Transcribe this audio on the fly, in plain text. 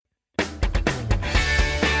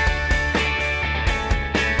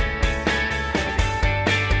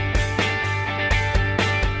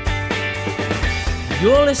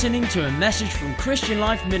You're listening to a message from Christian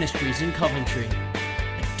Life Ministries in Coventry,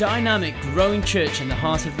 a dynamic, growing church in the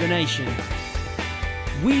heart of the nation.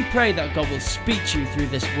 We pray that God will speak to you through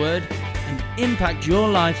this word and impact your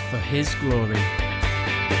life for His glory.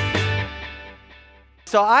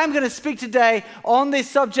 So I'm going to speak today on this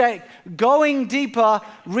subject, going deeper,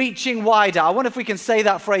 reaching wider. I wonder if we can say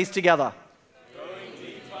that phrase together. Going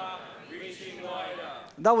deeper, reaching wider.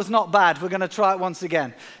 That was not bad. We're going to try it once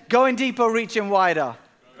again. Going deeper, reaching wider.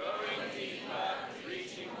 Going deeper,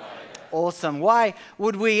 reaching wider. Awesome. Why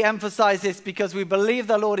would we emphasize this? Because we believe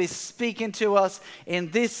the Lord is speaking to us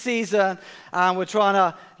in this season, and we're trying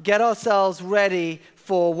to get ourselves ready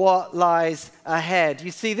for what lies ahead.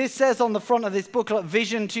 You see, this says on the front of this booklet,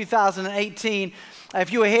 Vision 2018.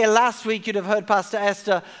 If you were here last week, you'd have heard Pastor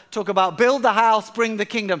Esther talk about build the house, bring the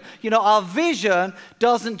kingdom. You know, our vision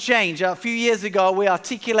doesn't change. A few years ago, we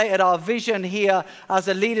articulated our vision here as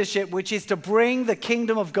a leadership, which is to bring the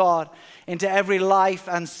kingdom of God into every life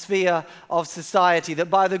and sphere of society. That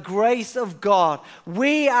by the grace of God,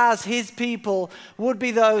 we as His people would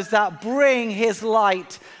be those that bring His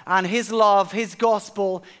light and His love, His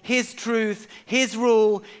gospel, His truth, His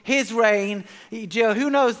rule, His reign. Who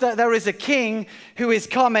knows that there is a king who is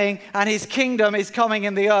coming and His kingdom is coming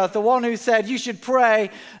in the earth? The one who said, you should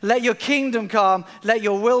pray, let your kingdom come, let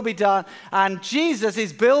your will be done. And Jesus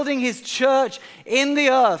is building His church in the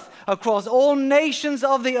earth, across all nations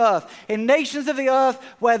of the earth. In nations of the earth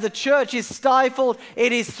where the church is stifled,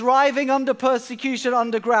 it is thriving under persecution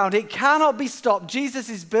underground. It cannot be stopped. Jesus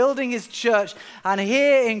is building His church, and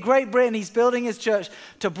here in Great Britain, He's building His church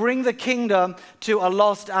to bring the kingdom to a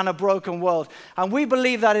lost and a broken world. And we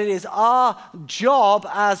believe that it is our job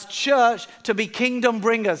as church to be kingdom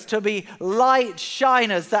bringers, to be light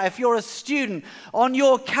shiners, that if you're a student on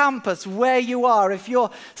your campus, where you are, if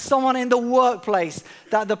you're someone in the workplace,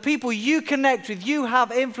 that the people you connect with, you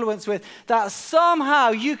have influence with, that somehow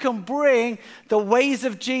you can bring the ways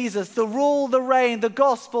of Jesus, the rule, the reign, the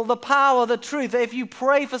gospel, the power, the truth. That if you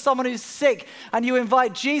pray for someone who's sick and you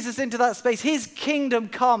invite Jesus into that space, His kingdom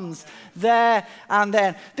comes there and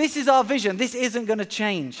then. This is our vision. This isn't going to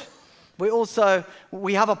change.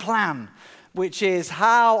 We have a plan, which is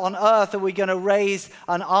how on earth are we going to raise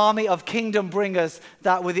an army of kingdom bringers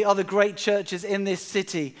that with the other great churches in this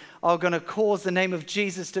city are going to cause the name of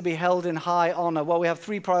Jesus to be held in high honor. Well, we have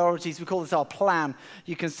three priorities. We call this our plan.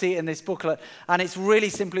 You can see it in this booklet. And it's really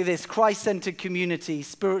simply this: Christ-centered community,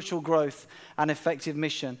 spiritual growth, and effective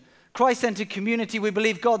mission. Christ-centered community, we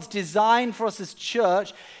believe God's design for us as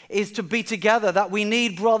church is to be together, that we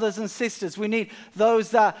need brothers and sisters. We need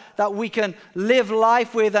those that we can live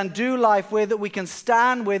life with and do life with, that we can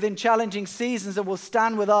stand with in challenging seasons, that will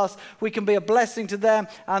stand with us. We can be a blessing to them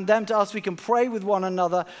and them to us. We can pray with one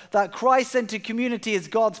another. That Christ-centered community is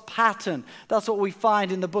God's pattern. That's what we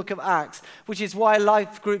find in the book of Acts, which is why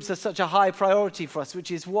life groups are such a high priority for us,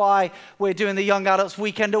 which is why we're doing the Young Adults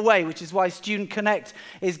Weekend Away, which is why Student Connect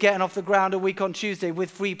is getting off the ground a week on Tuesday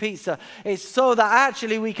with free pizza. It's so that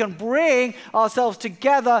actually we can bring ourselves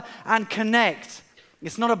together and connect.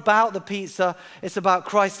 It's not about the pizza, it's about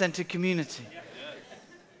Christ-centered community.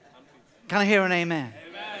 Can I hear an amen?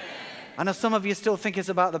 Amen. I know some of you still think it's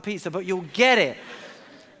about the pizza, but you'll get it.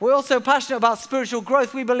 We're also passionate about spiritual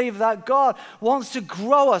growth. We believe that God wants to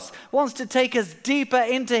grow us, wants to take us deeper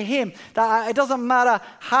into Him. That it doesn't matter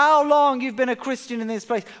how long you've been a Christian in this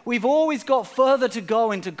place, we've always got further to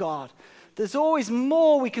go into God. There's always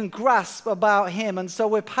more we can grasp about Him. And so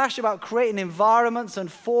we're passionate about creating environments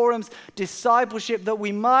and forums, discipleship, that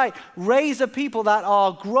we might raise a people that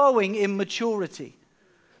are growing in maturity.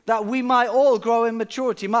 That we might all grow in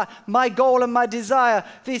maturity. My goal and my desire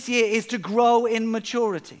this year is to grow in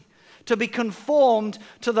maturity, to be conformed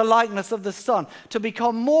to the likeness of the Son, to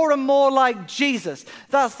become more and more like Jesus.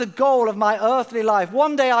 That's the goal of my earthly life.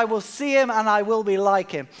 One day I will see Him and I will be like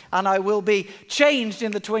Him, and I will be changed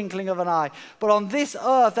in the twinkling of an eye. But on this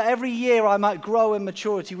earth, that every year I might grow in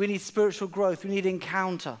maturity. We need spiritual growth. We need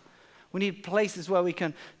encounter. We need places where we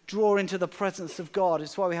can draw into the presence of God.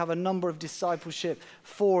 It's why we have a number of discipleship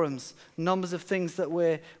forums, numbers of things that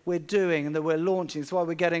we're doing and that we're launching. It's why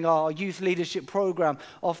we're getting our youth leadership program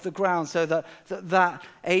off the ground, so that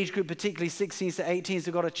age group, particularly 16s to 18s,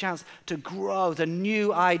 have got a chance to grow, the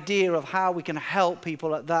new idea of how we can help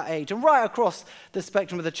people at that age. And right across the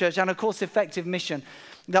spectrum of the church, and of course effective mission,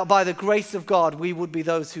 that by the grace of God we would be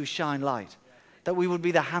those who shine light, that we would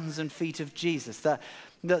be the hands and feet of Jesus, that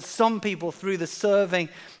some people, through the serving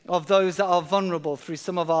of those that are vulnerable, through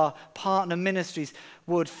some of our partner ministries,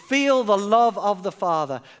 would feel the love of the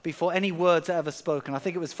Father before any words are ever spoken. I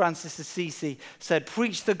think it was Francis Assisi said,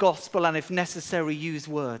 preach the gospel and if necessary, use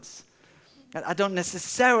words. I don't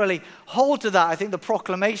necessarily hold to that. I think the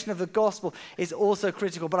proclamation of the gospel is also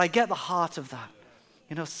critical, but I get the heart of that.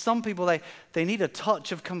 You know, some people, they need a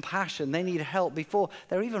touch of compassion. They need help before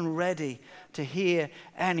they're even ready to hear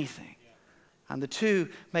anything. And the two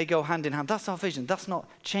may go hand in hand. That's our vision. That's not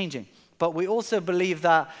changing. But we also believe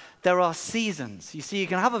that there are seasons. You see, you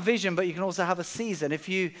can have a vision, but you can also have a season. If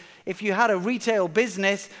you had a retail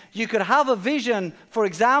business, you could have a vision, for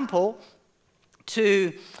example,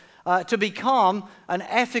 to become an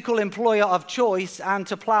ethical employer of choice and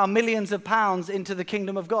to plow millions of pounds into the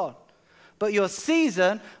kingdom of God. But your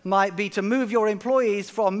season might be to move your employees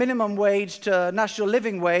from minimum wage to national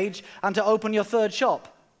living wage and to open your third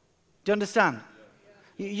shop. Do you understand?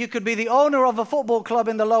 You could be the owner of a football club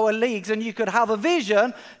in the lower leagues and you could have a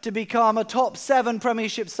vision to become a top 7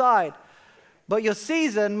 Premiership side. But your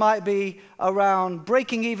season might be around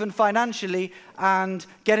breaking even financially and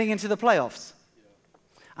getting into the playoffs.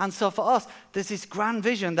 And so for us, there's this grand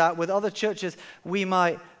vision that with other churches, we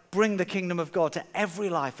might bring the kingdom of God to every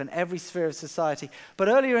life and every sphere of society. But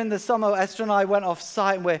earlier in the summer, Esther and I went off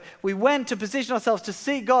site where we went to position ourselves to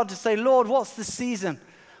seek God, to say, Lord, what's the season?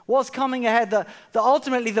 What's coming ahead? That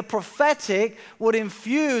ultimately the prophetic would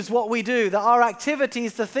infuse what we do. That our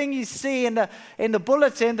activities, the thing you see in the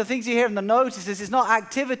bulletin, the things you hear in the notices, is not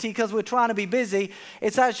activity because we're trying to be busy.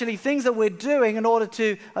 It's actually things that we're doing in order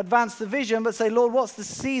to advance the vision. But say, Lord, what's the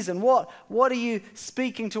season? What are you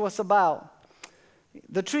speaking to us about?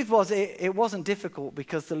 The truth was, it wasn't difficult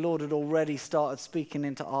because the Lord had already started speaking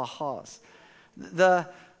into our hearts.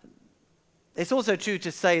 It's also true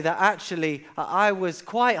to say that actually I was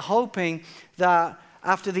quite hoping that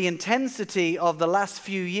after the intensity of the last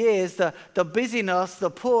few years, the busyness, the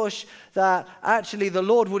push, that actually the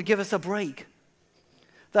Lord would give us a break.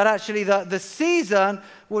 That actually the season,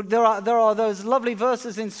 there are those lovely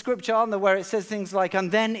verses in Scripture, aren't there, where it says things like,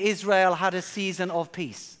 and then Israel had a season of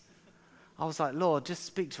peace. I was like, Lord, just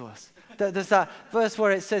speak to us. There's that verse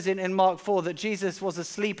where it says in Mark 4 that Jesus was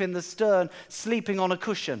asleep in the stern, sleeping on a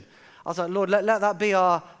cushion. I was like, Lord, let that be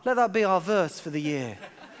our verse for the year.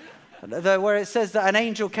 Where it says that an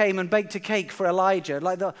angel came and baked a cake for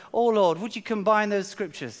Elijah. Oh Lord, would you combine those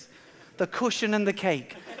scriptures? The cushion and the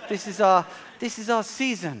cake. This is our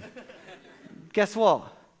season. Guess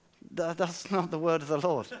what? That's not the word of the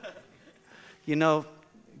Lord. You know,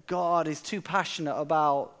 God is too passionate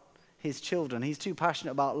about his children. He's too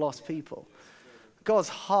passionate about lost people. God's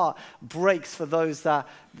heart breaks for those that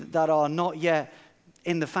are not yet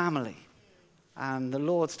in the family. And the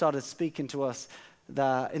Lord started speaking to us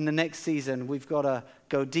that in the next season we've got to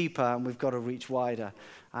go deeper and we've got to reach wider.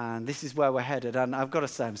 And this is where we're headed. And I've got to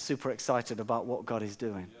say, I'm super excited about what God is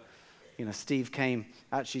doing. You know, Steve came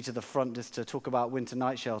actually to the front just to talk about Winter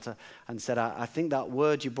Night Shelter and said, I think that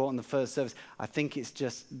word you brought in the first service, I think it's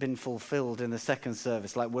just been fulfilled in the second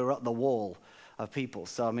service. Like we're at the wall of people.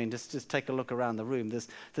 So, I mean, just take a look around the room.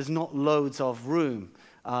 There's not loads of room.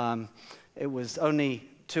 It was only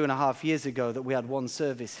 2.5 years ago that we had one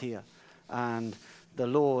service here. And the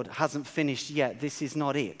Lord hasn't finished yet. This is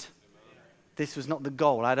not it. This was not the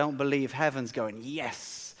goal. I don't believe heaven's going,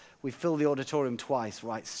 yes, we filled the auditorium twice.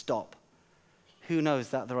 Right, stop. Who knows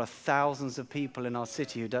that there are thousands of people in our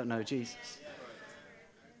city who don't know Jesus?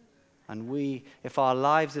 And if our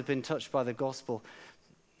lives have been touched by the gospel,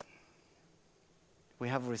 we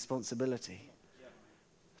have a responsibility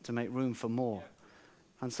to make room for more.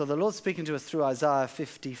 And so the Lord's speaking to us through Isaiah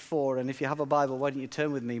 54. And if you have a Bible, why don't you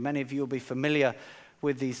turn with me? Many of you will be familiar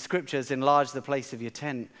with these scriptures. Enlarge the place of your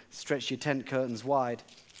tent, stretch your tent curtains wide.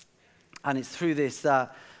 And it's through this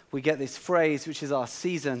that we get this phrase, which is our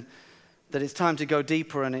season, that it's time to go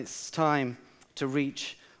deeper and it's time to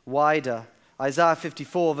reach wider. Isaiah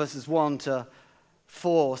 54 verses 1 to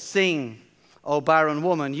 4. Sing, O barren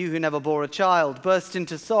woman, you who never bore a child. Burst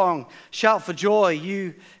into song, shout for joy,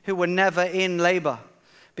 you who were never in labor.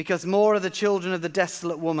 Because more are the children of the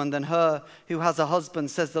desolate woman than her who has a husband,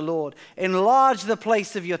 says the Lord. Enlarge the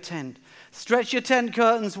place of your tent. Stretch your tent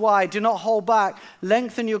curtains wide. Do not hold back.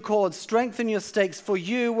 Lengthen your cords. Strengthen your stakes, for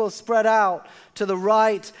you will spread out to the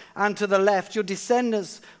right and to the left. Your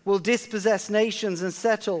descendants will dispossess nations and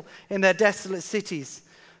settle in their desolate cities.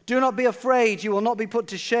 Do not be afraid. You will not be put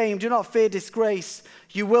to shame. Do not fear disgrace.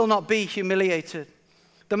 You will not be humiliated.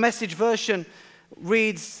 The Message version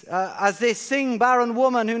reads as this: Sing, barren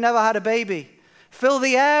woman who never had a baby. Fill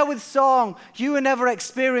the air with song, you who never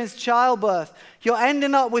experienced childbirth. You're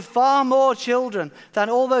ending up with far more children than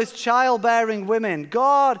all those childbearing women.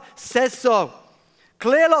 God says so.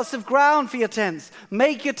 Clear lots of ground for your tents.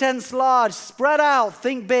 Make your tents large. Spread out.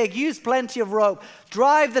 Think big. Use plenty of rope.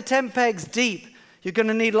 Drive the tent pegs deep. You're going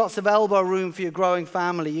to need lots of elbow room for your growing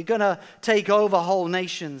family. You're going to take over whole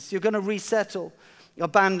nations. You're going to resettle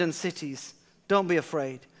abandoned cities. Don't be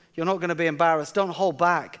afraid. You're not going to be embarrassed. Don't hold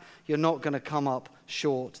back. You're not going to come up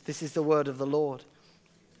short. This is the word of the Lord.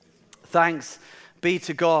 Thanks be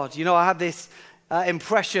to God. You know, I have this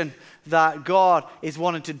impression that God is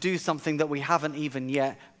wanting to do something that we haven't even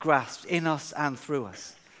yet grasped in us and through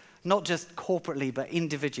us. Not just corporately, but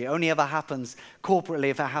individually. It only ever happens corporately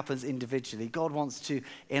if it happens individually. God wants to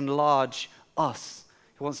enlarge us.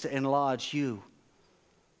 He wants to enlarge you.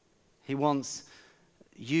 He wants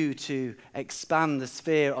you to expand the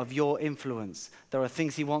sphere of your influence. There are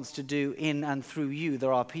things he wants to do in and through you.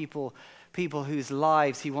 There are people whose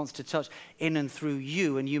lives he wants to touch in and through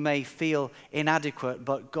you, and you may feel inadequate,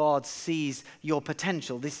 but God sees your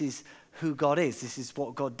potential. This is who God is. This is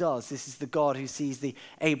what God does. This is the God who sees the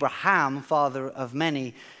Abraham, father of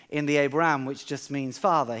many, in the Abraham, which just means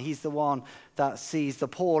father. He's the one that sees the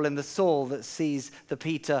Paul in the Saul, that sees the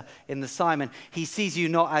Peter in the Simon. He sees you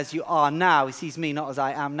not as you are now. He sees me not as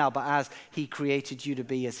I am now, but as he created you to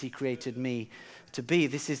be, as he created me to be.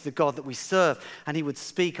 This is the God that we serve, and he would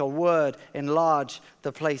speak a word, enlarge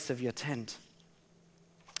the place of your tent.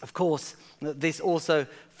 Of course, this also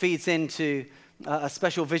feeds into a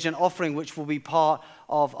special vision offering, which will be part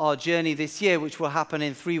of our journey this year, which will happen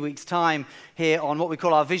in 3 weeks' time here on what we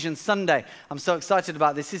call our Vision Sunday. I'm so excited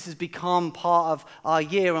about this. This has become part of our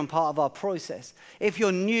year and part of our process. If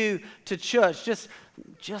you're new to church,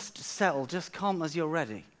 just settle, just come as you're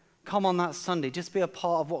ready. Come on that Sunday. Just be a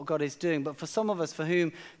part of what God is doing. But for some of us for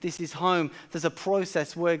whom this is home, there's a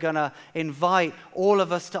process we're going to invite all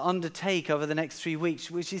of us to undertake over the next 3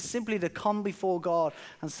 weeks, which is simply to come before God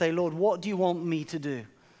and say, Lord, what do you want me to do?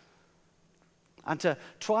 And to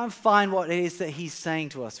try and find what it is that he's saying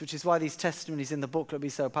to us, which is why these testimonies in the booklet will be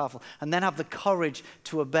so powerful. And then have the courage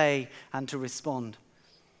to obey and to respond.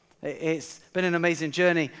 It's been an amazing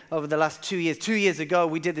journey over the last 2 years. 2 years ago,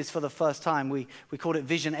 we did this for the first time. We called it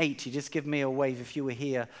Vision 80. Just give me a wave if you were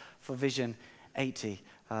here for Vision 80.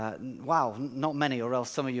 Wow, not many, or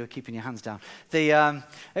else some of you are keeping your hands down.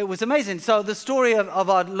 It was amazing. So the story of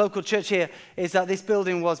our local church here is that this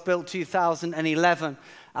building was built 2011.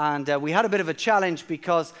 And we had a bit of a challenge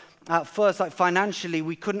because at first, financially,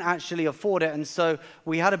 we couldn't actually afford it. And so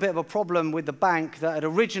we had a bit of a problem with the bank that had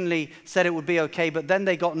originally said it would be okay, but then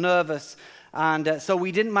they got nervous. And so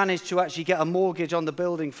we didn't manage to actually get a mortgage on the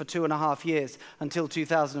building for 2.5 years until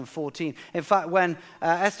 2014. In fact, when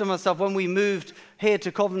Esther and myself, when we moved here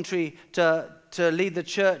to Coventry to lead the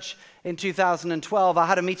church in 2012, I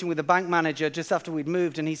had a meeting with the bank manager just after we'd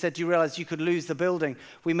moved, and he said, do you realize you could lose the building?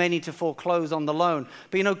 We may need to foreclose on the loan.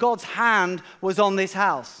 But you know, God's hand was on this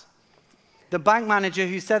house. The bank manager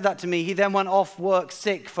who said that to me, he then went off work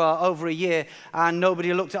sick for over a year, and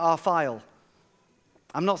nobody looked at our file.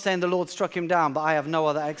 I'm not saying the Lord struck him down, but I have no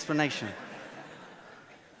other explanation.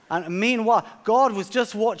 And meanwhile, God was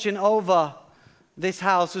just watching over this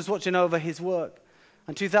house, was watching over his work.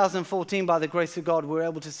 In 2014, by the grace of God, we were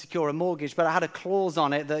able to secure a mortgage, but I had a clause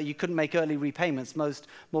on it that you couldn't make early repayments. Most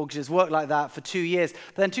mortgages work like that for 2 years.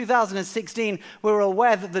 But in 2016, we were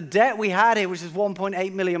aware that the debt we had here, which is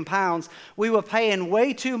 £1.8 million, we were paying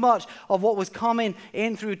way too much of what was coming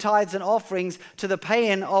in through tithes and offerings to the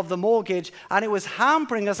paying of the mortgage, and it was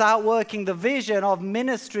hampering us outworking the vision of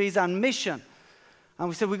ministries and mission. And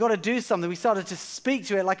we said, we've got to do something. We started to speak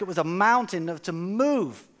to it like it was a mountain to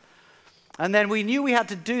move. And then we knew we had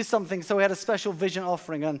to do something, so we had a special vision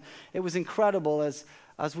offering, and it was incredible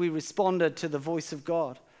as we responded to the voice of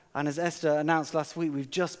God. And as Esther announced last week, we've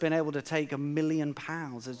just been able to take £1 million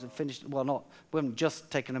as a finished, we haven't just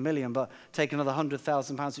taken £1 million, but taken another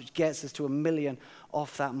 £100,000, which gets us to £1 million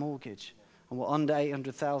off that mortgage. And we're under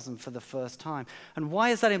 800,000 for the first time. And why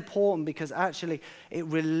is that important? Because actually it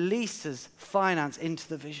releases finance into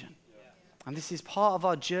the vision. And this is part of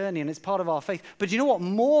our journey, and it's part of our faith. But you know what?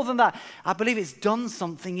 More than that, I believe it's done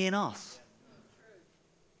something in us.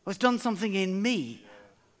 It's done something in me.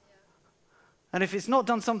 And if it's not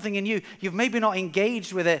done something in you, you've maybe not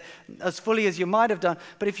engaged with it as fully as you might have done.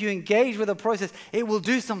 But if you engage with the process, it will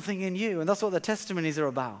do something in you. And that's what the testimonies are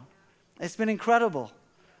about. It's been incredible.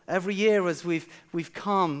 Every year as we've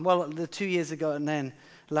come, the 2 years ago and then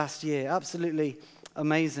last year, absolutely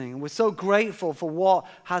amazing. And we're so grateful for what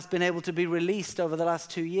has been able to be released over the last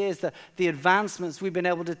 2 years, the advancements we've been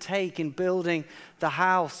able to take in building the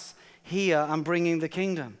house here and bringing the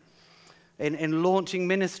kingdom, in launching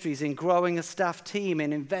ministries, in growing a staff team,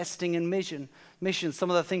 in investing in mission. Some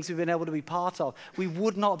of the things we've been able to be part of, we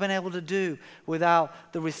would not have been able to do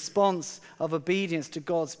without the response of obedience to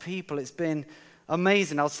God's people. It's been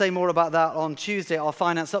Amazing. I'll say more about that on Tuesday, our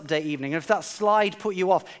finance update evening. And if that slide put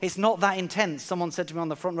you off, it's not that intense. Someone said to me on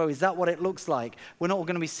the front row, is that what it looks like? We're not all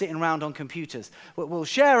going to be sitting around on computers. We'll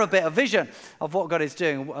share a bit of vision of what God is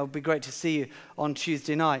doing. It'll be great to see you on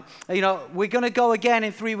Tuesday night. You know, we're going to go again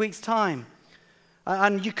in 3 weeks' time.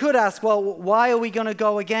 And you could ask, well, why are we going to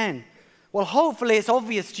go again? Well, hopefully it's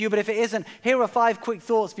obvious to you, but if it isn't, here are 5 quick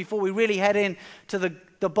thoughts before we really head into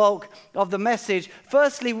the bulk of the message.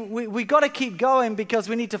 Firstly, we got to keep going because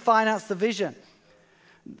we need to finance the vision.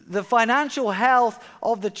 The financial health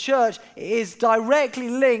of the church is directly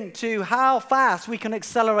linked to how fast we can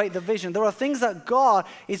accelerate the vision. There are things that God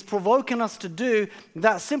is provoking us to do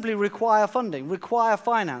that simply require funding, require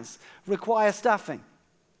finance, require staffing.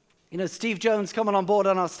 You know, Steve Jones coming on board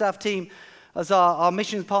on our staff team as our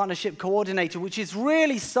missions partnership coordinator, which is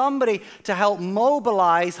really somebody to help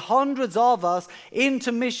mobilize hundreds of us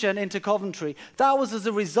into mission, into Coventry. That was as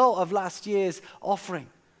a result of last year's offering.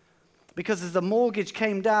 Because as the mortgage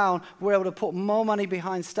came down, we were able to put more money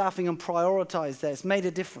behind staffing and prioritize there. It's made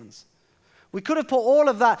a difference. We could have put all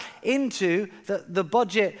of that into the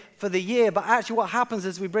budget for the year, but actually what happens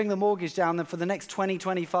is we bring the mortgage down, then for the next 20,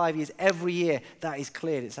 25 years, every year, that is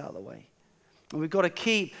cleared, it's out of the way. And we've got to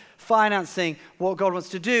keep financing what God wants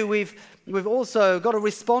to do. We've also got to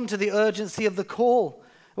respond to the urgency of the call.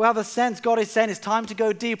 We have a sense God is saying it's time to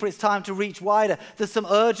go deeper, it's time to reach wider. There's some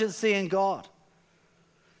urgency in God.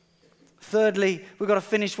 Thirdly, we've got to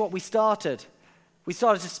finish what we started. We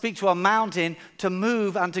started to speak to our mountain to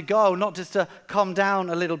move and to go, not just to come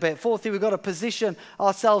down a little bit. Fourthly, we've got to position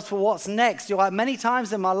ourselves for what's next. Many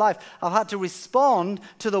times in my life, I've had to respond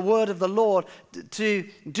to the word of the Lord to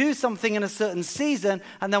do something in a certain season,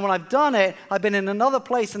 and then when I've done it, I've been in another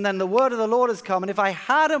place, and then the word of the Lord has come. And if I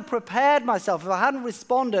hadn't prepared myself, if I hadn't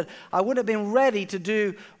responded, I wouldn't have been ready to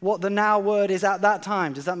do what the now word is at that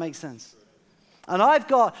time. Does that make sense? And I've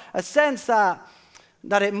got a sense that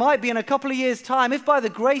it might be in a couple of years' time, if by the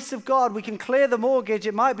grace of God we can clear the mortgage,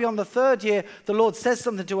 it might be on the 3rd year, the Lord says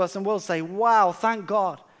something to us and we'll say, wow, thank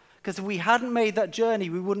God. Because if we hadn't made that journey,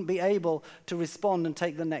 we wouldn't be able to respond and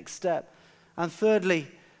take the next step. And thirdly,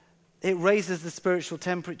 it raises the spiritual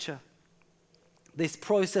temperature. This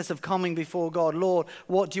process of coming before God, Lord,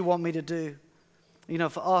 what do you want me to do? You know,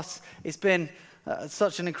 for us, it's been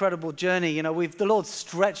such an incredible journey. You know, the Lord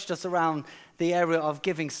stretched us around the area of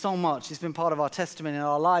giving so much. It's been part of our testimony in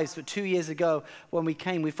our lives. But 2 years ago, when we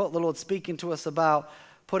came, we felt the Lord speaking to us about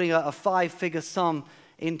putting a 5-figure sum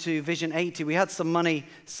into Vision 80. We had some money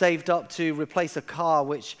saved up to replace a car,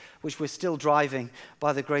 which we're still driving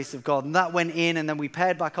by the grace of God. And that went in, and then we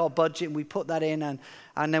pared back our budget, and we put that in, and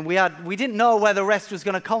then we didn't know where the rest was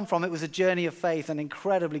going to come from. It was a journey of faith, and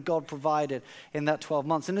incredibly God provided in that 12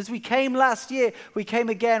 months. And as we came last year, we came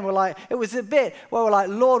again. It was a bit where we're like,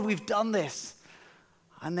 Lord, we've done this.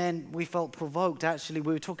 And then we felt provoked. Actually,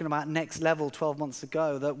 we were talking about next level 12 months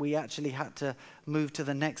ago, that we actually had to move to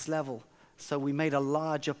the next level. So we made a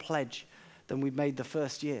larger pledge than we made the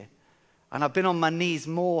first year. And I've been on my knees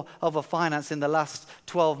more over finance in the last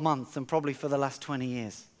 12 months than probably for the last 20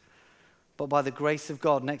 years. But by the grace of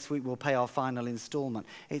God, next week we'll pay our final installment.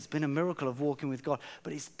 It's been a miracle of walking with God,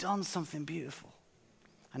 but it's done something beautiful.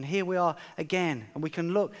 And here we are again, and we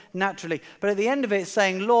can look naturally. But at the end of it, it's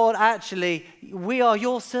saying, Lord, actually, we are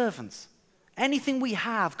your servants. Anything we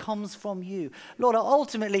have comes from you. Lord,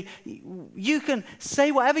 ultimately, you can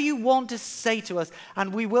say whatever you want to say to us,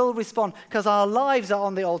 and we will respond, because our lives are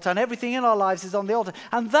on the altar, and everything in our lives is on the altar.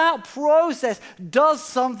 And that process does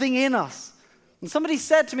something in us. And somebody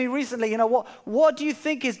said to me recently, what do you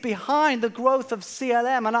think is behind the growth of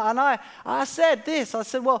CLM? And I said this. I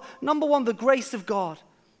said, well, number one, the grace of God.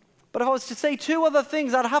 But if I was to say 2 other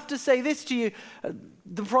things, I'd have to say this to you.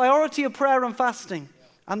 The priority of prayer and fasting,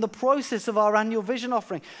 and the process of our annual vision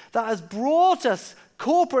offering that has brought us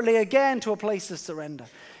corporately again to a place of surrender.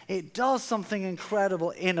 It does something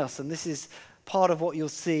incredible in us, and this is part of what you'll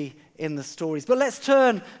see in the stories. But let's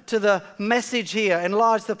turn to the message here.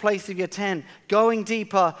 Enlarge the place of your tent, going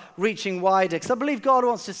deeper, reaching wider. Because I believe God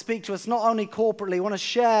wants to speak to us not only corporately. I want to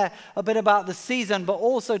share a bit about the season, but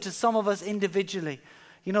also to some of us individually.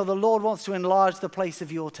 The Lord wants to enlarge the place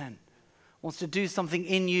of your tent. Wants to do something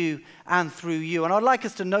in you and through you. And I'd like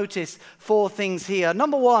us to notice 4 things here.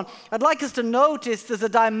 Number 1, I'd like us to notice there's a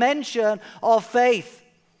dimension of faith.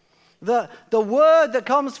 The word that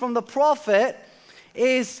comes from the prophet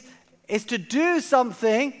is to do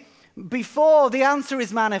something before the answer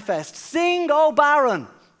is manifest. Sing, O barren.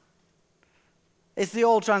 It's the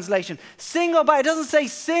old translation. Sing, O barren. It doesn't say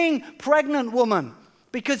sing, pregnant woman,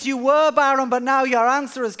 because you were barren, but now your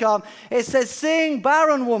answer has come. It says sing,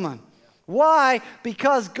 barren woman. Why?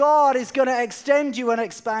 Because God is going to extend you and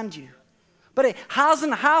expand you. But it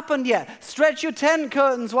hasn't happened yet. Stretch your tent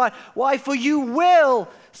curtains wide. Why? For you will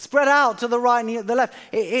spread out to the right and the left.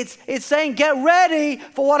 It's saying, get ready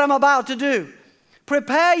for what I'm about to do.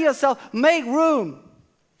 Prepare yourself. Make room.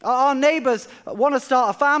 Our neighbors want to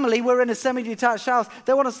start a family. We're in a semi-detached house.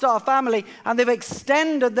 They want to start a family, and they've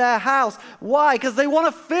extended their house. Why? Because they want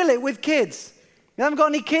to fill it with kids. They haven't got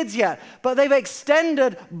any kids yet, but they've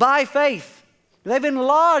extended by faith. They've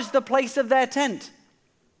enlarged the place of their tent.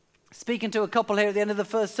 Speaking to a couple here at the end of the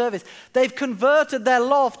first service, they've converted their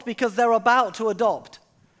loft because they're about to adopt.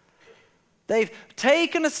 They've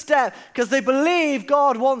taken a step because they believe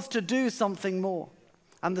God wants to do something more.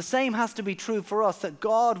 And the same has to be true for us, that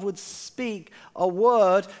God would speak a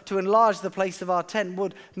word to enlarge the place of our tent,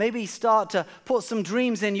 would maybe start to put some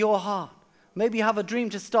dreams in your heart. Maybe you have a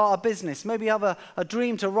dream to start a business. Maybe you have a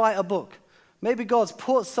dream to write a book. Maybe God's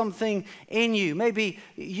put something in you. Maybe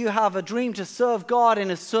you have a dream to serve God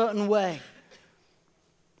in a certain way.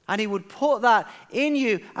 And he would put that in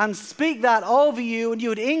you and speak that over you, and you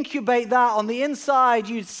would incubate that on the inside.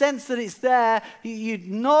 You'd sense that it's there.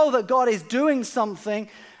 You'd know that God is doing something,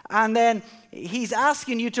 and then he's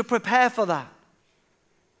asking you to prepare for that.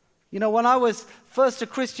 You know, when I was first a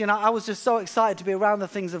Christian, I was just so excited to be around the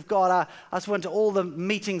things of God. I just went to all the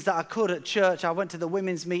meetings that I could at church. I went to the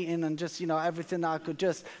women's meeting and just, everything that I could,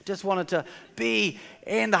 just wanted to be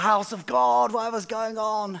in the house of God, whatever's going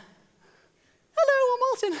on.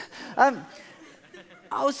 Hello, I'm Martin.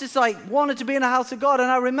 I was just wanted to be in the house of God.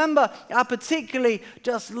 And I remember I particularly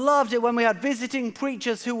just loved it when we had visiting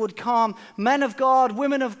preachers who would come, men of God,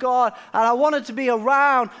 women of God. And I wanted to be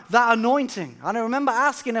around that anointing. And I remember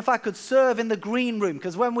asking if I could serve in the green room.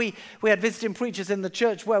 Because when we had visiting preachers in the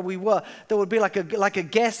church where we were, there would be like a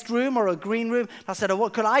guest room or a green room. I said,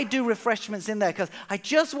 what could I do refreshments in there? Because I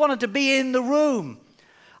just wanted to be in the room.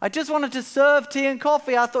 I just wanted to serve tea and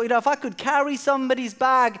coffee. I thought, if I could carry somebody's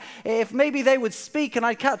bag, if maybe they would speak and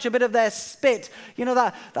I'd catch a bit of their spit,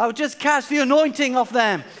 that I would just catch the anointing off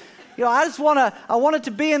them. I wanted to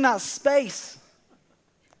be in that space.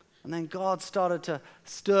 And then God started to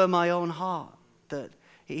stir my own heart that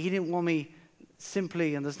he didn't want me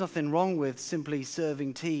simply, and there's nothing wrong with simply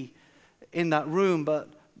serving tea in that room, but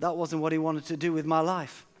that wasn't what he wanted to do with my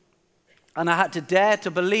life. And I had to dare to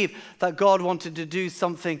believe that God wanted to do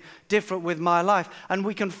something different with my life. And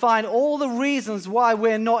we can find all the reasons why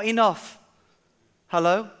we're not enough.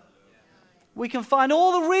 Hello? We can find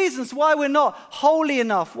all the reasons why we're not holy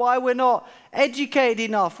enough, why we're not educated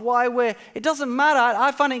enough, it doesn't matter.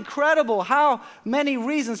 I find it incredible how many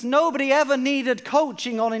reasons. Nobody ever needed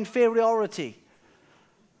coaching on inferiority.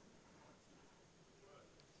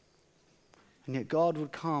 And yet God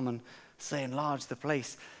would come and say, enlarge the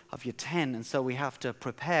place of your tent. And so we have to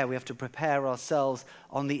prepare. We have to prepare ourselves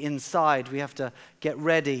on the inside. We have to get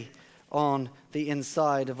ready on the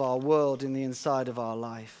inside of our world, in the inside of our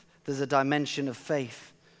life. There's a dimension of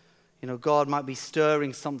faith. God might be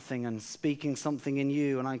stirring something and speaking something in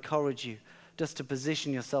you, and I encourage you just to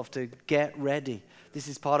position yourself to get ready. This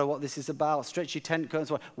is part of what this is about. Stretch your tent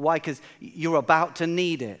curtains. Why? Because you're about to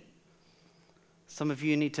need it. Some of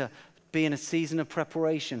you need to be in a season of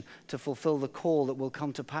preparation to fulfill the call that will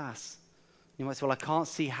come to pass. You might say, I can't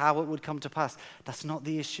see how it would come to pass. That's not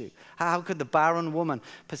the issue. How could the barren woman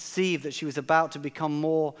perceive that she was about to become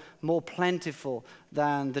more plentiful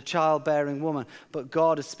than the childbearing woman? But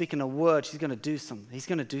God is speaking a word. She's going to do something. He's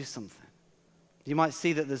going to do something. You might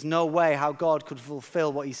see that there's no way how God could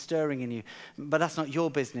fulfill what he's stirring in you. But that's not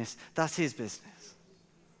your business. That's his business.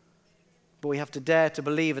 But we have to dare to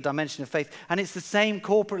believe a dimension of faith. And it's the same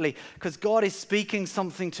corporately, because God is speaking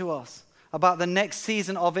something to us about the next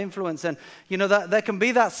season of influence. And, that there can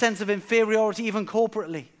be that sense of inferiority even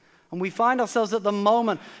corporately. And we find ourselves at the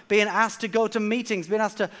moment being asked to go to meetings, being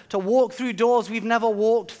asked to walk through doors we've never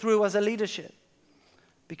walked through as a leadership.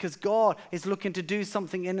 Because God is looking to do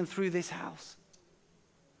something in and through this house.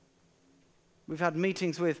 We've had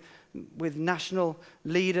meetings with national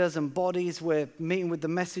leaders and bodies. We're meeting with the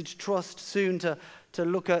Message Trust soon to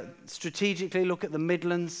strategically look at the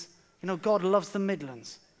Midlands. God loves the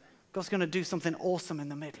Midlands. God's going to do something awesome in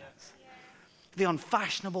the Midlands. The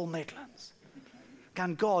unfashionable Midlands.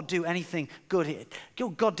 Can God do anything good here?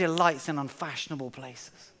 God delights in unfashionable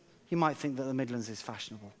places. You might think that the Midlands is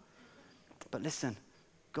fashionable. But listen,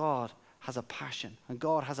 God has a passion and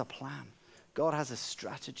God has a plan. God has a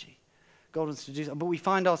strategy. God wants to do something. But we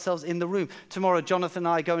find ourselves in the room. Tomorrow, Jonathan and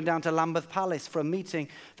I are going down to Lambeth Palace for a meeting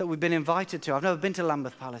that we've been invited to. I've never been to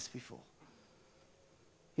Lambeth Palace before.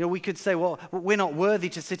 You know, we could say, well, we're not worthy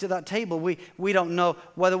to sit at that table. We don't know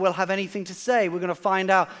whether we'll have anything to say. We're going to find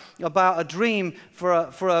out about a dream for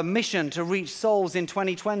a mission to reach souls in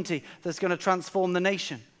 2020 that's going to transform the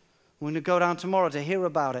nation. We're going to go down tomorrow to hear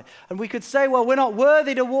about it. And we could say, well, we're not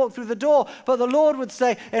worthy to walk through the door. But the Lord would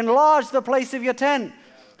say, enlarge the place of your tent.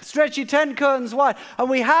 Stretch your tent curtains wide. And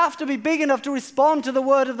we have to be big enough to respond to the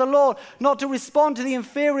word of the Lord, not to respond to the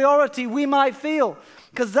inferiority we might feel,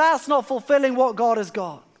 because that's not fulfilling what God has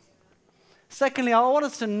got. Secondly, I want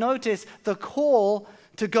us to notice the call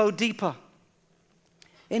to go deeper.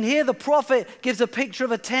 In here, the prophet gives a picture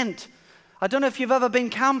of a tent. I don't know if you've ever been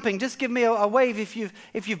camping. Just give me a wave if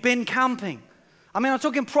you've been camping. I mean, I'm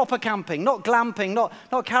talking proper camping, not glamping, not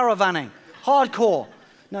caravanning. Hardcore.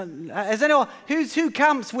 No, has anyone who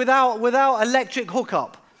camps without electric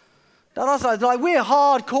hookup? That's like we're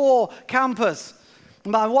hardcore campers.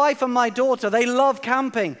 My wife and my daughter, they love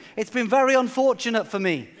camping. It's been very unfortunate for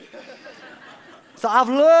me. So I've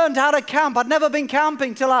learned how to camp. I'd never been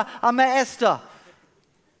camping till I met Esther.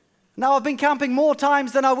 Now I've been camping more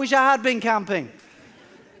times than I wish I had been camping.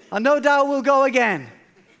 And no doubt we'll go again.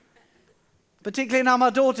 Particularly now my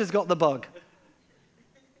daughter's got the bug.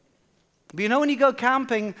 But you know, when you go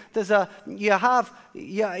camping, you have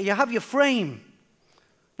your frame.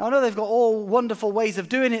 Now, I know they've got all wonderful ways of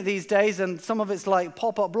doing it these days, and some of it's like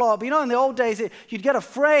pop-up block. But you know, in the old days, you'd get a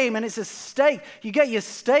frame, and it's a stake. You get your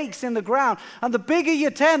stakes in the ground. And the bigger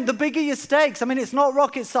your tent, the bigger your stakes. I mean, it's not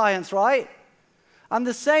rocket science, right? And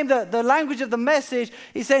the same, the language of the message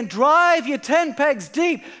is saying, drive your tent pegs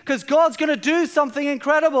deep, because God's going to do something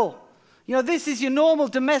incredible. You know, this is your normal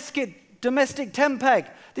domestic tent peg.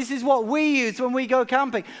 This is what we use when we go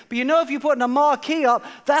camping. But you know, if you're putting a marquee up,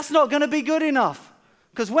 that's not going to be good enough.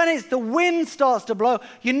 Because when the wind starts to blow,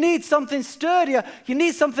 you need something sturdier. You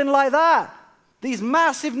need something like that. These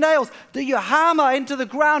massive nails that you hammer into the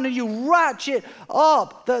ground and you ratchet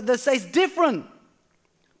up that says different.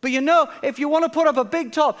 But you know, if you want to put up a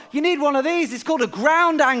big top, you need one of these. It's called a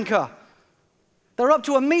ground anchor. They're up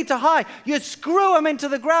to 1 meter high. You screw them into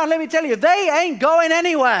the ground. Let me tell you, they ain't going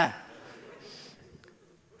anywhere.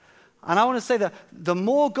 And I want to say that the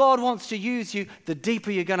more God wants to use you, the deeper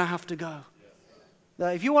you're going to have to go.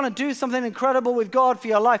 That if you want to do something incredible with God for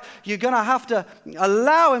your life, you're going to have to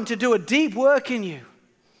allow Him to do a deep work in you.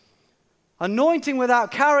 Anointing without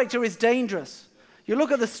character is dangerous. You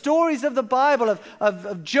look at the stories of the Bible,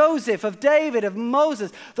 of Joseph, of David, of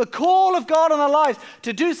Moses, the call of God on their lives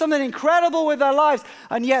to do something incredible with their lives,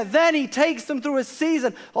 and yet then He takes them through a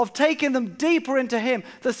season of taking them deeper into Him.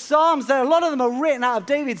 The Psalms, a lot of them are written out of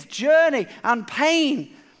David's journey and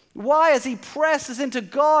pain. Why? As he presses into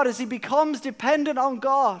God, as he becomes dependent on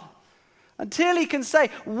God, until he can say,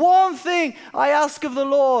 one thing I ask of the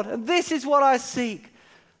Lord, and this is what I seek.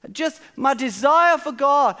 Just my desire for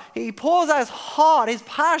God. He pours out his heart, his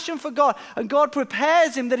passion for God, and God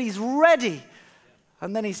prepares him that he's ready.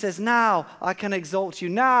 And then he says, now I can exalt you.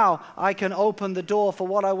 Now I can open the door for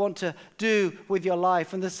what I want to do with your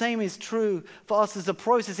life. And the same is true for us as a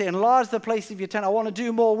process here. Enlarge the place of your tent. I want to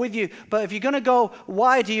do more with you. But if you're going to go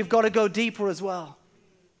wider, you've got to go deeper as well.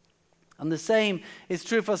 And the same is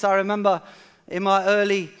true for us. I remember in my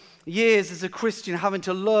early years as a Christian having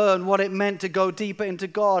to learn what it meant to go deeper into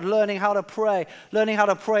God, learning how to pray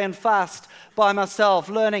and fast by myself,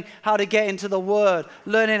 learning how to get into the Word,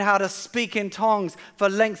 learning how to speak in tongues for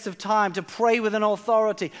lengths of time, to pray with an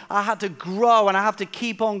authority. I had to grow, and I have to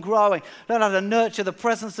keep on growing, learn how to nurture the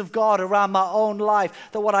presence of God around my own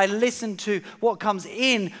life, that what I listen to, what comes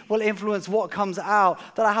in will influence what comes out,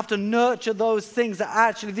 that I have to nurture those things, that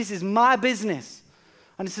actually this is my business.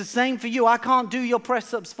 And it's the same for you. I can't do your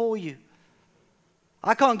press-ups for you.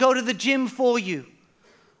 I can't go to the gym for you.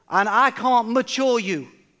 And I can't mature you.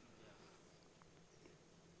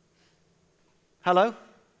 Hello?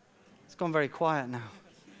 It's gone very quiet now.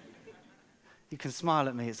 You can smile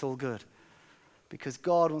at me. It's all good. Because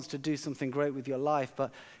God wants to do something great with your life.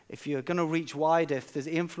 But if you're going to reach wide, if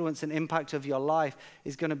the influence and impact of your life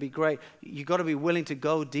is going to be great, you've got to be willing to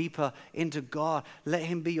go deeper into God. Let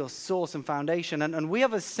Him be your source and foundation. And we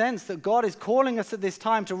have a sense that God is calling us at this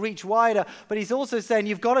time to reach wider, but He's also saying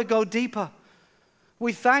you've got to go deeper.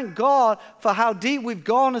 We thank God for how deep we've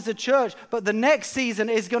gone as a church, but the next season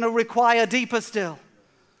is going to require deeper still.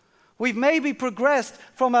 We've maybe progressed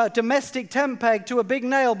from a domestic tent peg to a big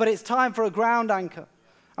nail, but it's time for a ground anchor.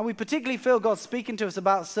 And we particularly feel God speaking to us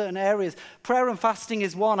about certain areas. Prayer and fasting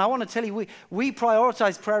is one. I want to tell you, we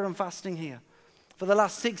prioritize prayer and fasting here. For the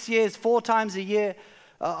last 6 years, 4 times a year,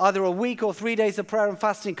 either a week or 3 days of prayer and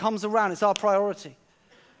fasting comes around. It's our priority.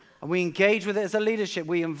 And we engage with it as a leadership.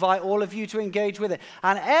 We invite all of you to engage with it.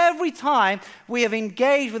 And every time we have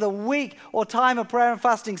engaged with a week or time of prayer and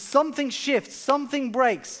fasting, something shifts, something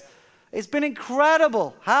breaks. It's been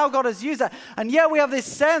incredible how God has used that. And yet we have this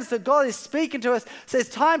sense that God is speaking to us, says,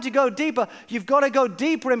 time to go deeper. You've got to go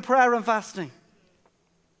deeper in prayer and fasting.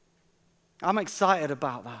 I'm excited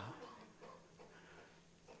about that.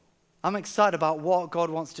 I'm excited about what God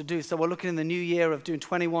wants to do. So we're looking in the new year of doing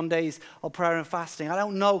 21 days of prayer and fasting. I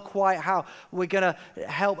don't know quite how we're going to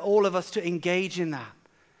help all of us to engage in that.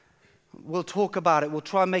 We'll talk about it. We'll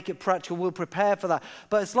try and make it practical. We'll prepare for that.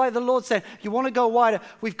 But it's like the Lord said, you want to go wider.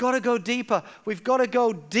 We've got to go deeper. We've got to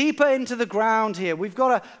go deeper into the ground here. We've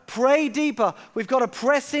got to pray deeper. We've got to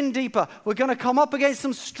press in deeper. We're going to come up against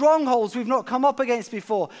some strongholds we've not come up against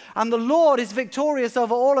before. And the Lord is victorious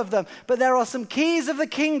over all of them. But there are some keys of the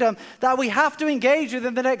kingdom that we have to engage with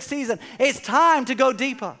in the next season. It's time to go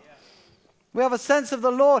deeper. We have a sense of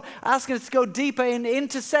the Lord asking us to go deeper in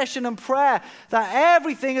intercession and prayer, that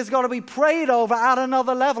everything has got to be prayed over at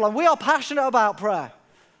another level. And we are passionate about prayer.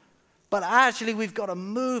 But actually, we've got to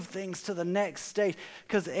move things to the next stage.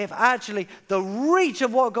 Because if actually the reach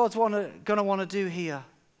of what God's going to want to do here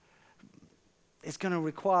is going to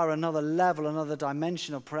require another level, another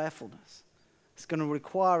dimension of prayerfulness. It's going to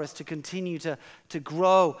require us to continue to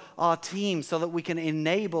grow our team so that we can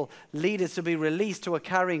enable leaders to be released who are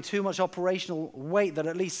carrying too much operational weight, that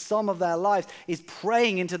at least some of their lives is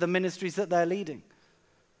praying into the ministries that they're leading.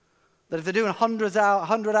 That if they're doing 100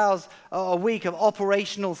 hours a week of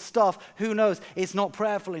operational stuff, who knows, it's not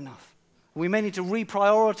prayerful enough. We may need to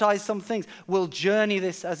reprioritize some things. We'll journey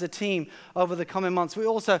this as a team over the coming months. We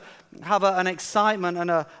also have an excitement and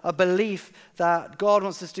a belief that God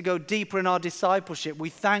wants us to go deeper in our discipleship. We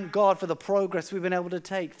thank God for the progress we've been able to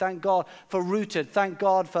take. Thank God for Rooted. Thank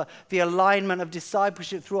God for the alignment of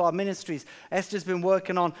discipleship through our ministries. Esther's been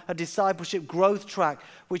working on a discipleship growth track,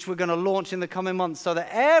 which we're going to launch in the coming months, so that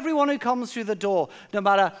everyone who comes through the door, no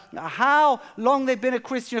matter how long they've been a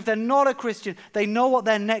Christian, if they're not a Christian, they know what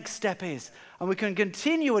their next step is. And we can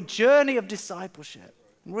continue a journey of discipleship.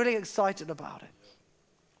 I'm really excited about it.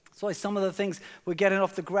 That's why some of the things we're getting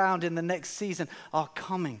off the ground in the next season are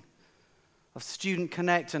coming. Of Student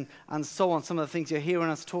Connect and so on. Some of the things you're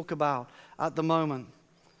hearing us talk about at the moment.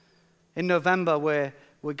 In November, we're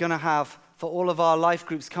going to have, for all of our life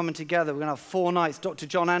groups coming together, we're going to have 4 nights. Dr.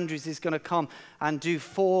 John Andrews is going to come and do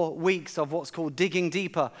 4 weeks of what's called Digging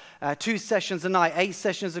Deeper. 2 sessions a night, 8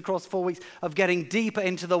 sessions across 4 weeks of getting deeper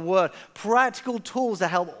into the Word. Practical tools that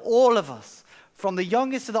help all of us, from the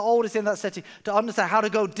youngest to the oldest in that setting, to understand how to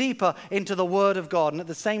go deeper into the Word of God. And at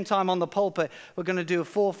the same time on the pulpit, we're going to do a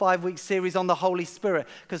 4 or 5 week series on the Holy Spirit.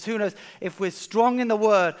 Because who knows, if we're strong in the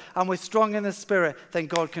Word and we're strong in the Spirit, then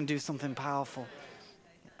God can do something powerful.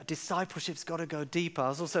 Discipleship's got to go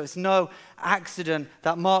deeper. It's no accident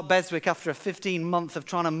that Mark Beswick, after a 15-month of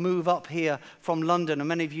trying to move up here from London, and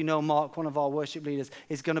many of you know Mark, one of our worship leaders,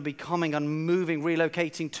 is going to be coming and moving,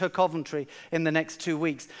 relocating to Coventry in the next 2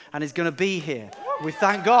 weeks, and is going to be here. We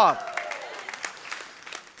thank God.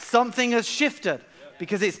 Something has shifted.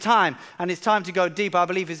 Because it's time, and it's time to go deep. I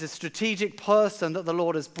believe he's a strategic person that the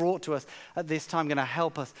Lord has brought to us at this time, going to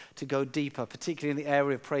help us to go deeper, particularly in the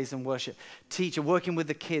area of praise and worship. Teacher, working with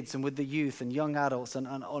the kids and with the youth and young adults and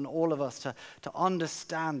all of us to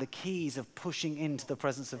understand the keys of pushing into the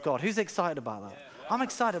presence of God. Who's excited about that? I'm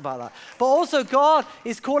excited about that. But also God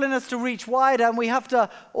is calling us to reach wider, and we have to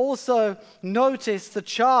also notice the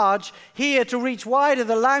charge here to reach wider.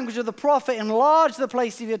 The language of the prophet: enlarge the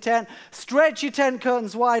place of your tent, stretch your tent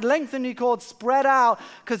curtains wide, lengthen your cords, spread out,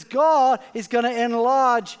 because God is going to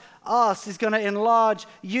enlarge us, is going to enlarge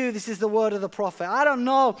you. This is the word of the prophet. I don't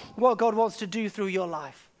know what God wants to do through your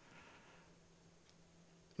life.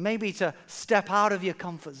 Maybe to step out of your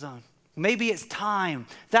comfort zone. Maybe it's time.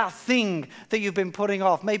 That thing that you've been putting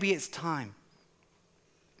off, maybe it's time.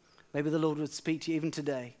 Maybe the Lord would speak to you even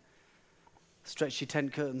today. Stretch your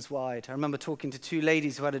tent curtains wide. I remember talking to 2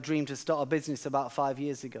 ladies who had a dream to start a business about 5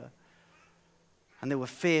 years ago. And they were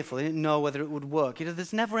fearful. They didn't know whether it would work.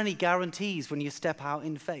 There's never any guarantees when you step out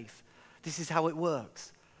in faith. This is how it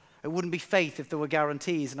works. It wouldn't be faith if there were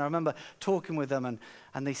guarantees. And I remember talking with them,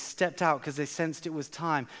 and they stepped out because they sensed it was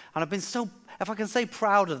time. And I've been so, if I can say,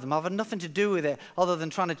 proud of them. I've had nothing to do with it other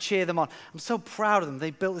than trying to cheer them on. I'm so proud of them.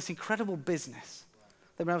 They built this incredible business.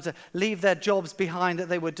 They were able to leave their jobs behind that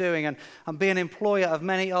they were doing and be an employer of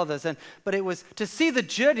many others. But it was to see the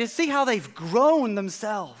journey, to see how they've grown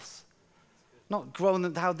themselves. Not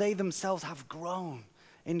grown, how they themselves have grown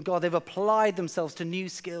in God. They've applied themselves to new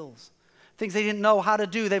skills. Things they didn't know how to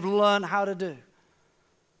do, they've learned how to do.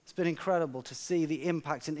 It's been incredible to see the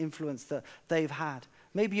impact and influence that they've had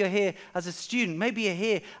Maybe you're here as a student. Maybe you're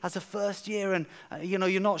here as a first year and,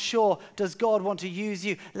 you're not sure, does God want to use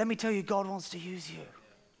you? Let me tell you, God wants to use you.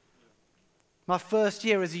 My first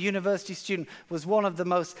year as a university student was one of the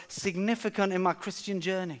most significant in my Christian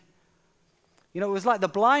journey. It was like the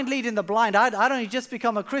blind leading the blind. I'd only just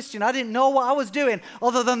become a Christian. I didn't know what I was doing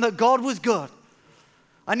other than that God was good.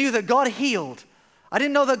 I knew that God healed. I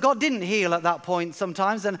didn't know that God didn't heal at that point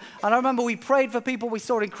sometimes. And I remember we prayed for people. We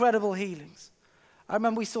saw incredible healings. I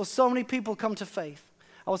remember we saw so many people come to faith.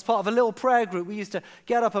 I was part of a little prayer group. We used to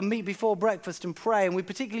get up and meet before breakfast and pray. And we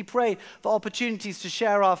particularly prayed for opportunities to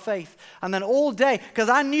share our faith. And then all day, because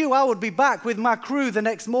I knew I would be back with my crew the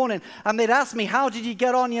next morning. And they'd ask me, how did you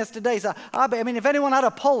get on yesterday? So, if anyone had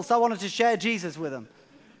a pulse, I wanted to share Jesus with them.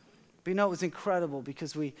 But it was incredible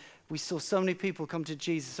because we saw so many people come to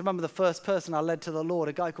Jesus. I remember the first person I led to the Lord,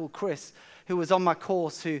 a guy called Chris, who was on my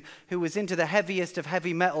course, who was into the heaviest of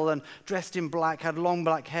heavy metal and dressed in black, had long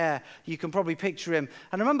black hair. You can probably picture him.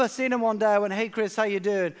 And I remember seeing him one day. I went, hey, Chris, how you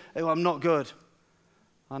doing? Oh, I'm not good.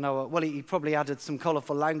 I know, well, he probably added some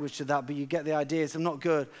colorful language to that, but you get the idea. So I'm not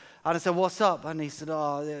good. And I said, what's up? And he said,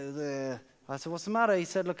 I said, what's the matter? He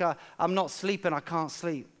said, look, I'm not sleeping. I can't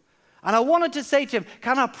sleep. And I wanted to say to him,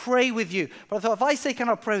 can I pray with you? But I thought, if I say, can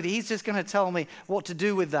I pray with you, he's just going to tell me what to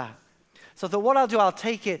do with that. So I thought, what I'll do, I'll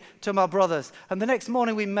take it to my brothers. And the next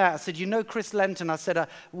morning we met. I said, Chris Lenton? I said,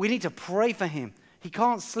 we need to pray for him. He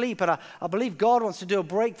can't sleep, and I believe God wants to do a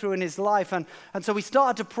breakthrough in his life. And so we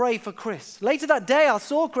started to pray for Chris. Later that day, I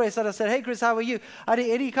saw Chris, and I said, hey, Chris, how are you? And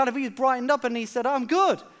he brightened up, and he said, I'm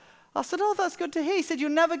good. I said, oh, that's good to hear. He said,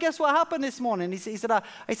 you'll never guess what happened this morning. He said,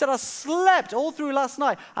 I slept all through last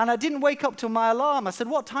night, and I didn't wake up till my alarm. I said,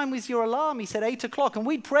 what time was your alarm? He said, 8 o'clock, and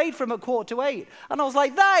we'd prayed for him at 7:45. And I was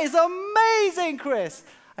like, that is amazing, Chris.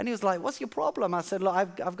 And he was like, what's your problem? I said, look,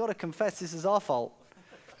 I've got to confess this is our fault.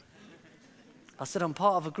 I said, I'm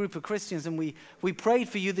part of a group of Christians, and we prayed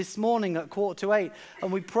for you this morning at 7:45,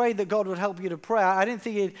 and we prayed that God would help you to pray. I didn't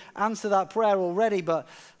think he'd answer that prayer already, but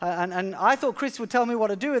and I thought Chris would tell me what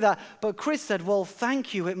to do with that. But Chris said, well,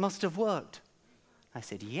 thank you, it must have worked. I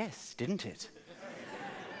said, yes, didn't it?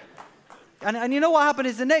 And you know what happened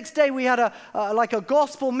is the next day we had a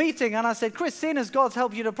gospel meeting, and I said, Chris, seeing as God's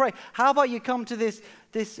helped you to pray, how about you come to this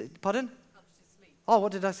pardon? Oh,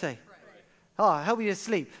 what did I say? Oh, help you to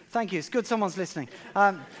sleep. Thank you. It's good someone's listening.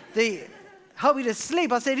 Help you to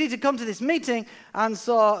sleep. I said, you need to come to this meeting. And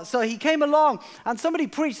so he came along, and somebody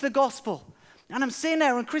preached the gospel. And I'm sitting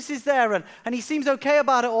there, and Chris is there, and he seems okay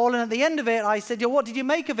about it all. And at the end of it, I said, what did you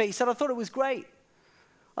make of it? He said, I thought it was great.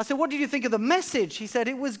 I said, what did you think of the message? He said,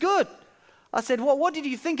 it was good. I said, what did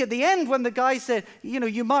you think at the end when the guy said,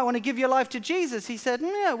 you might want to give your life to Jesus? He said,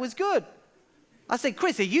 yeah, it was good. I said,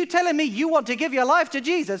 Chris, are you telling me you want to give your life to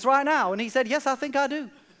Jesus right now? And he said, yes, I think I do.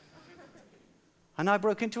 And I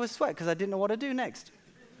broke into a sweat because I didn't know what to do next.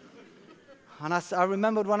 And I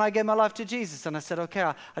remembered when I gave my life to Jesus, and I said, okay,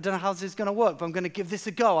 I don't know how this is going to work, but I'm going to give this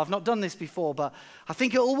a go. I've not done this before, but I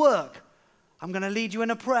think it'll work. I'm going to lead you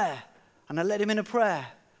in a prayer. And I led him in a prayer.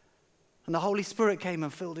 And the Holy Spirit came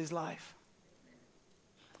and filled his life.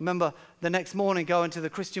 I remember the next morning going to the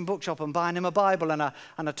Christian bookshop and buying him a Bible, and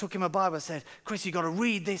I took him a Bible. I said, Chris, you've got to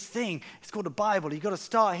read this thing. It's called a Bible. You've got to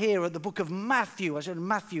start here at the book of Matthew. I said,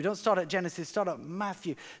 Matthew. Don't start at Genesis. Start at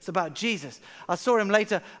Matthew. It's about Jesus. I saw him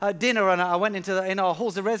later at dinner, and I went in our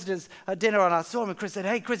halls of residence at dinner, and I saw him, and Chris said,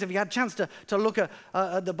 hey, Chris, have you had a chance to look at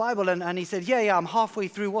the Bible? And he said, yeah, I'm halfway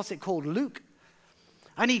through, what's it called, Luke?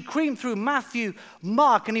 And he creamed through Matthew,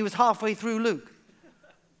 Mark, and he was halfway through Luke.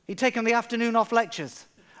 He'd taken the afternoon off lectures.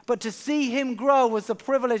 But to see him grow was the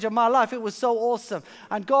privilege of my life. It was so awesome.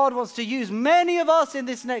 And God wants to use many of us in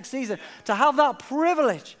this next season to have that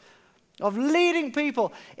privilege of leading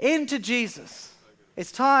people into Jesus.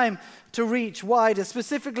 It's time to reach wider.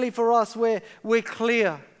 Specifically for us, we're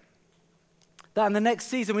clear that in the next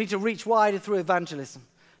season we need to reach wider through evangelism,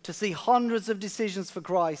 to see hundreds of decisions for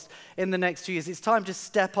Christ in the next 2 years. It's time to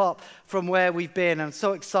step up from where we've been. I'm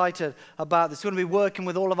so excited about this. We're going to be working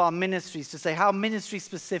with all of our ministries to say how ministry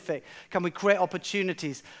specific can we create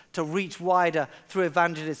opportunities to reach wider through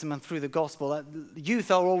evangelism and through the gospel. Youth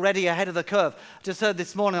are already ahead of the curve. Just heard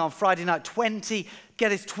this morning on Friday night, 20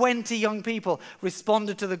 young people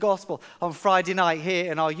responded to the gospel on Friday night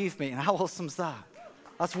here in our youth meeting. How awesome is that?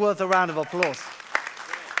 That's worth a round of applause.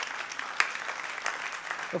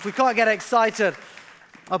 If we can't get excited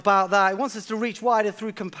about that, it wants us to reach wider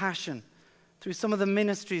through compassion, through some of the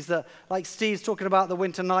ministries that, like Steve's talking about, the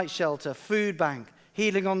Winter Night Shelter, Food Bank,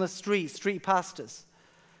 Healing on the Street pastors,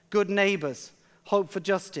 Good Neighbors, Hope for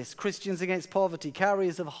Justice, Christians Against Poverty,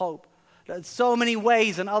 Carriers of Hope, There's so many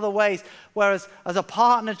ways and other ways, whereas as a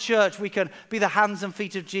partner church, we can be the hands and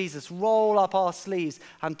feet of Jesus, roll up our sleeves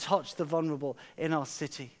and touch the vulnerable in our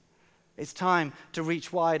city. It's time to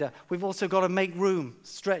reach wider. We've also got to make room,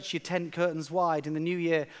 stretch your tent curtains wide. In the new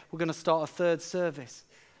year, we're going to start a third service.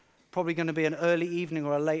 Probably going to be an early evening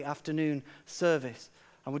or a late afternoon service.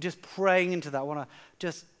 And we're just praying into that.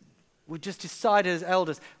 We've just decided as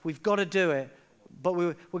elders, we've got to do it, but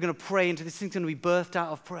we're going to pray into this. Thing's going to be birthed out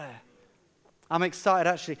of prayer. I'm excited,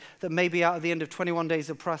 actually, that maybe out of the end of 21 days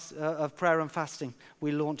of prayer and fasting,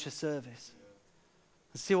 we launch a service.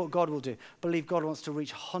 And see what God will do. Believe God wants to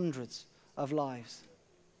reach hundreds of lives.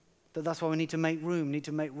 That's why we need to make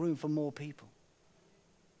room for more people.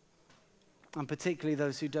 And particularly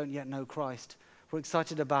those who don't yet know Christ. We're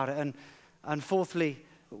excited about it. And fourthly,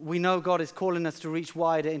 we know God is calling us to reach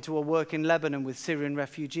wider into a work in Lebanon with Syrian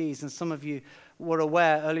refugees. And some of you were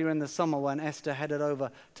aware earlier in the summer when Esther headed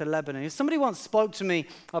over to Lebanon. Somebody once spoke to me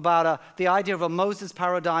about the idea of a Moses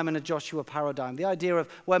paradigm and a Joshua paradigm. The idea of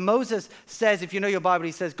where Moses says, if you know your Bible,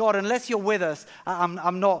 he says, God, unless you're with us,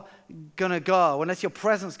 I'm not going to go. Unless your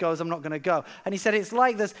presence goes, I'm not going to go. And he said, it's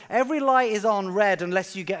like this. Every light is on red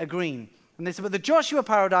unless you get a green. But the Joshua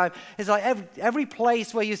paradigm is like every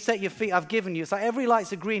place where you set your feet, I've given you. It's like every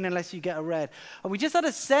light's a green unless you get a red. And we just had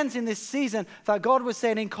a sense in this season that God was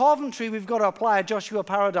saying in Coventry, we've got to apply a Joshua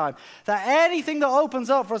paradigm. That anything that opens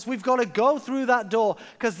up for us, we've got to go through that door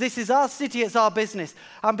because this is our city, it's our business.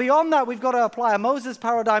 And beyond that, we've got to apply a Moses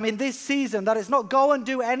paradigm in this season that it's not go and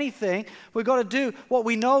do anything. We've got to do what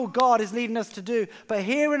we know God is leading us to do. But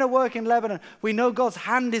here in a work in Lebanon, we know God's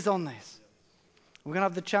hand is on this. We're going to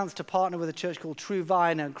have the chance to partner with a church called True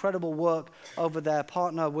Vine, an incredible work over there,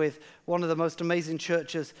 partner with one of the most amazing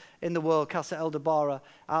churches in the world, Casa El Dabara,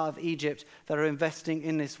 out of Egypt, that are investing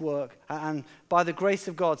in this work. And by the grace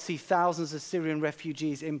of God, see thousands of Syrian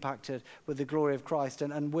refugees impacted with the glory of Christ.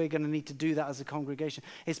 And we're going to need to do that as a congregation.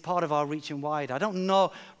 It's part of our reaching wide. I don't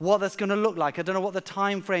know what that's going to look like. I don't know what the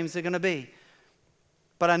time frames are going to be.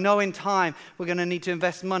 But I know in time, we're going to need to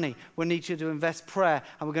invest money. We need to invest prayer.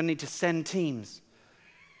 And we're going to need to send teams.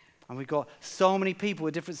 And we've got so many people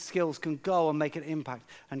with different skills can go and make an impact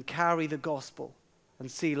and carry the gospel and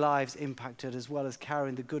see lives impacted as well as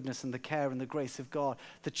carrying the goodness and the care and the grace of God.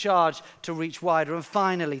 The charge to reach wider. And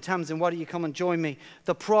finally, Tamsin, why don't you come and join me?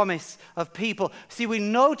 The promise of people. See, we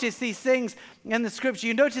notice these things in the scripture.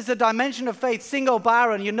 You notice the dimension of faith, single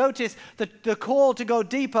barren. You notice the call to go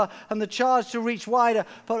deeper and the charge to reach wider.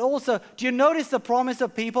 But also, do you notice the promise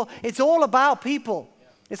of people? It's all about people.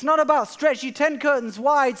 It's not about stretch your tent curtains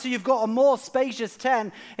wide so you've got a more spacious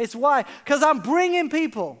tent. It's why? Because I'm bringing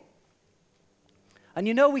people. And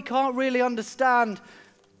you know we can't really understand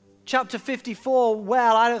chapter 54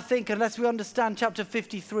 well, I don't think, unless we understand chapter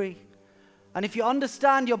 53. And if you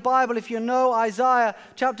understand your Bible, if you know Isaiah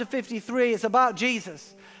chapter 53, it's about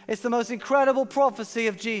Jesus. It's the most incredible prophecy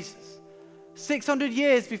of Jesus. 600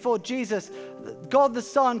 years before Jesus, God the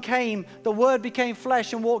Son came, the Word became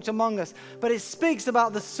flesh and walked among us. But it speaks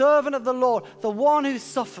about the servant of the Lord, the one who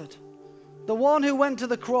suffered, the one who went to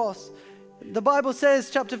the cross. The Bible says,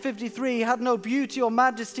 chapter 53, he had no beauty or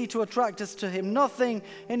majesty to attract us to him, nothing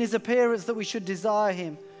in his appearance that we should desire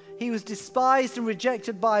him. He was despised and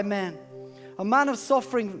rejected by men, a man of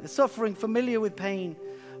suffering, familiar with pain.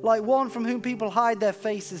 Like one from whom people hide their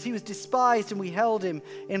faces. He was despised and we held him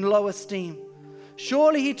in low esteem.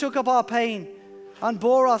 Surely he took up our pain and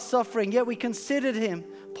bore our suffering, yet we considered him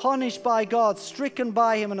punished by God, stricken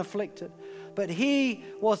by him and afflicted. But he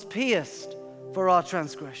was pierced for our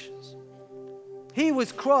transgressions. He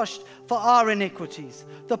was crushed for our iniquities.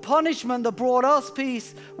 The punishment that brought us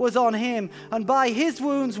peace was on him, and by his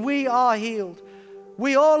wounds we are healed.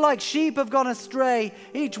 We all like sheep have gone astray.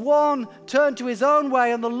 Each one turned to his own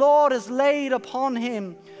way, and the Lord has laid upon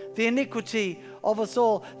him the iniquity of us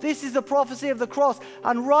all. This is the prophecy of the cross.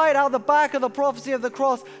 And right out the back of the prophecy of the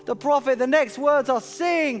cross, the prophet, the next words are,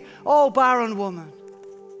 sing, O barren woman.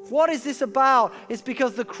 What is this about? It's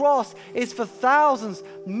because the cross is for thousands,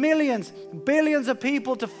 millions, billions of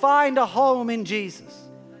people to find a home in Jesus.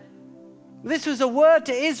 This was a word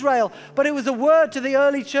to Israel, but it was a word to the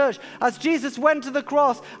early church. As Jesus went to the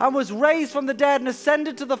cross and was raised from the dead and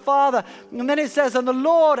ascended to the Father. And then it says, and the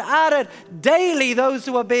Lord added daily those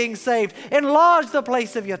who are being saved. Enlarge the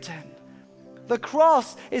place of your tent. The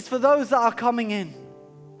cross is for those that are coming in.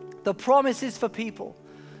 The promise is for people.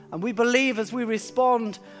 And we believe as we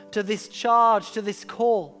respond to this charge, to this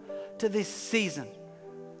call, to this season,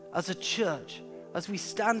 as a church, as we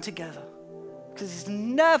stand together, Because it's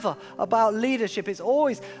never about leadership. It's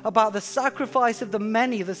always about the sacrifice of the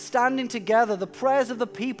many, the standing together, the prayers of the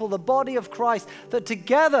people, the body of Christ, that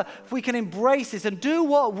together, if we can embrace this and do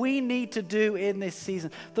what we need to do in this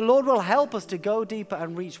season, the Lord will help us to go deeper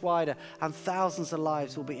and reach wider, and thousands of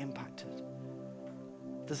lives will be impacted.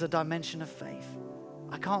 There's a dimension of faith.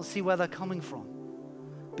 I can't see where they're coming from.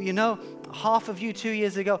 But you know, half of you 2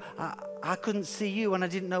 years ago, I couldn't see you and I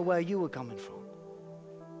didn't know where you were coming from.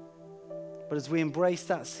 But as we embrace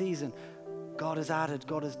that season, God has added,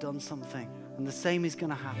 God has done something. And the same is going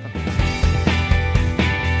to happen.